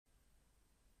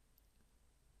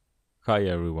Hi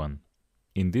everyone.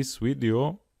 In this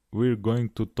video we're going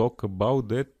to talk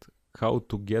about how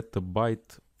to get a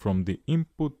byte from the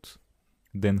input,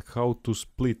 then how to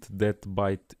split that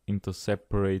byte into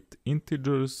separate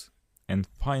integers, and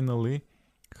finally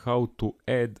how to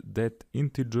add that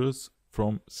integers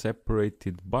from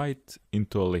separated byte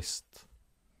into a list.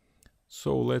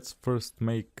 So let's first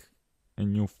make a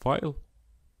new file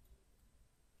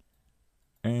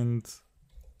and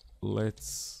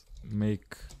let's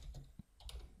make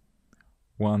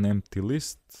one empty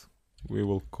list. We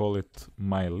will call it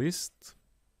my list,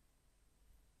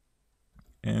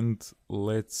 and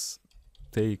let's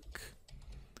take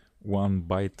one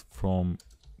byte from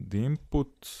the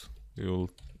input. We will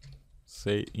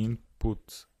say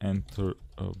input enter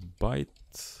a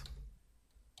byte,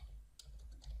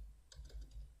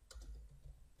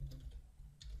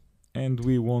 and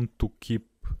we want to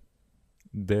keep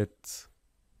that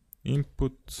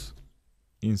input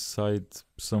inside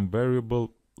some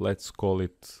variable. Let's call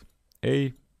it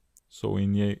a. So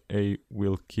in a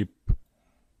we'll keep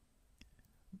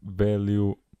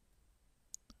value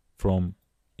from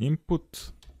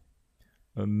input.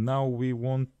 And now we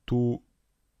want to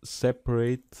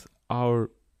separate our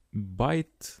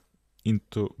byte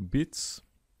into bits.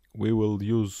 We will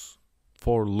use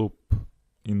for loop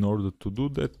in order to do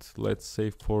that. Let's say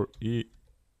for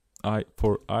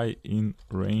I in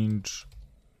range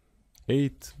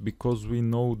 8, because we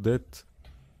know that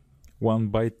one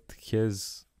byte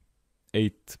has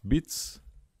 8 bits.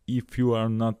 If you are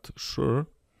not sure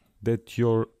that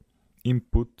your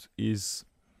input is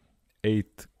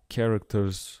 8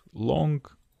 characters long,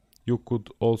 you could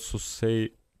also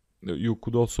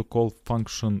call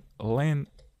function len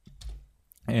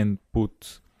and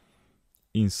put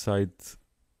inside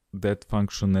that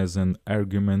function as an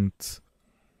argument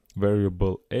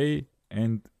variable a,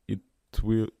 and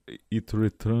it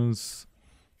returns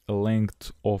a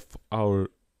length of our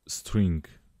string,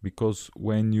 because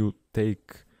when you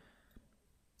take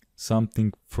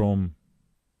something from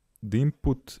the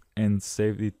input and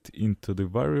save it into the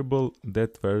variable,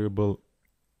 that variable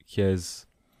has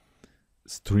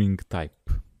string type.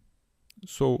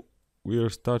 So we are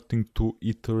starting to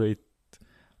iterate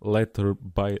letter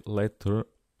by letter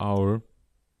our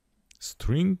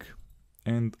string,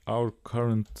 and our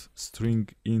current string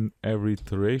in every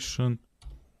iteration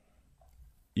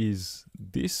is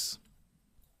this.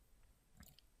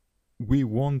 We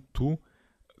want to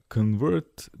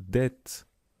convert that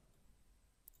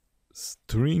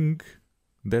string,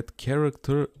 that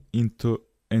character, into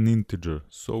an integer.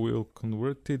 So we'll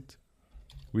convert it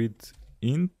with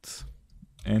int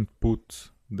and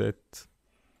put that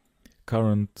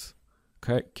current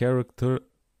character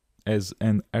as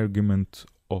an argument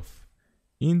of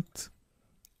int.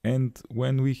 And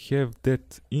when we have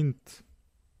that int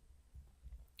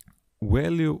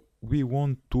value, we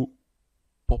want to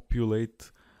populate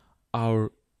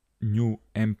our new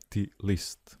empty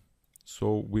list.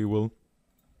 So we will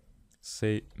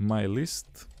say my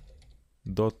list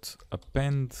dot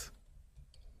append,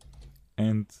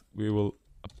 and we will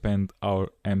append our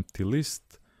empty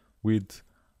list with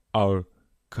our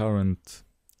current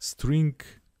string.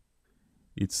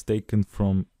 It's taken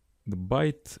from the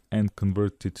byte and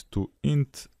converted to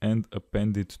int and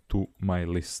appended to my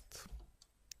list.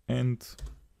 And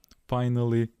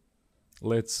finally,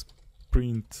 let's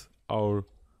print our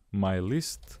my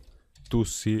list to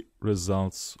see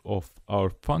results of our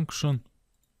function.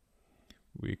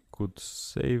 We could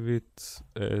save it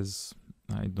as,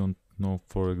 I don't know,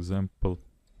 for example,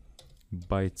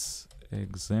 bytes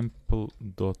example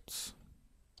dot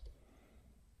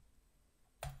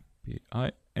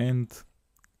pi, and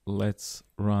let's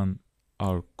run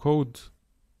our code.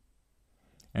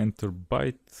 Enter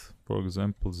byte, for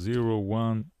example 0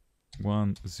 1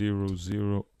 1 0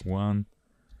 0 1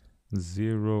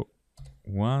 0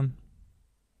 1.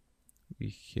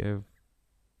 We have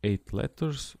 8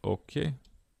 letters. Okay,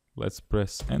 let's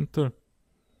press enter,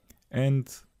 and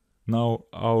now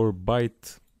our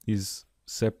byte is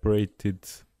separated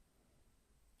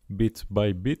bit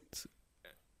by bit,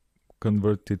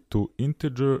 converted to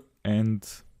integer and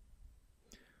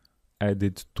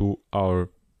added to our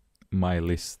my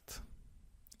list.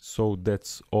 So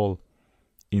that's all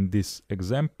in this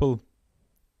example.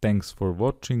 Thanks for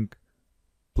watching.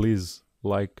 Please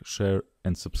like, share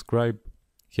and subscribe.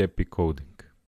 Happy coding!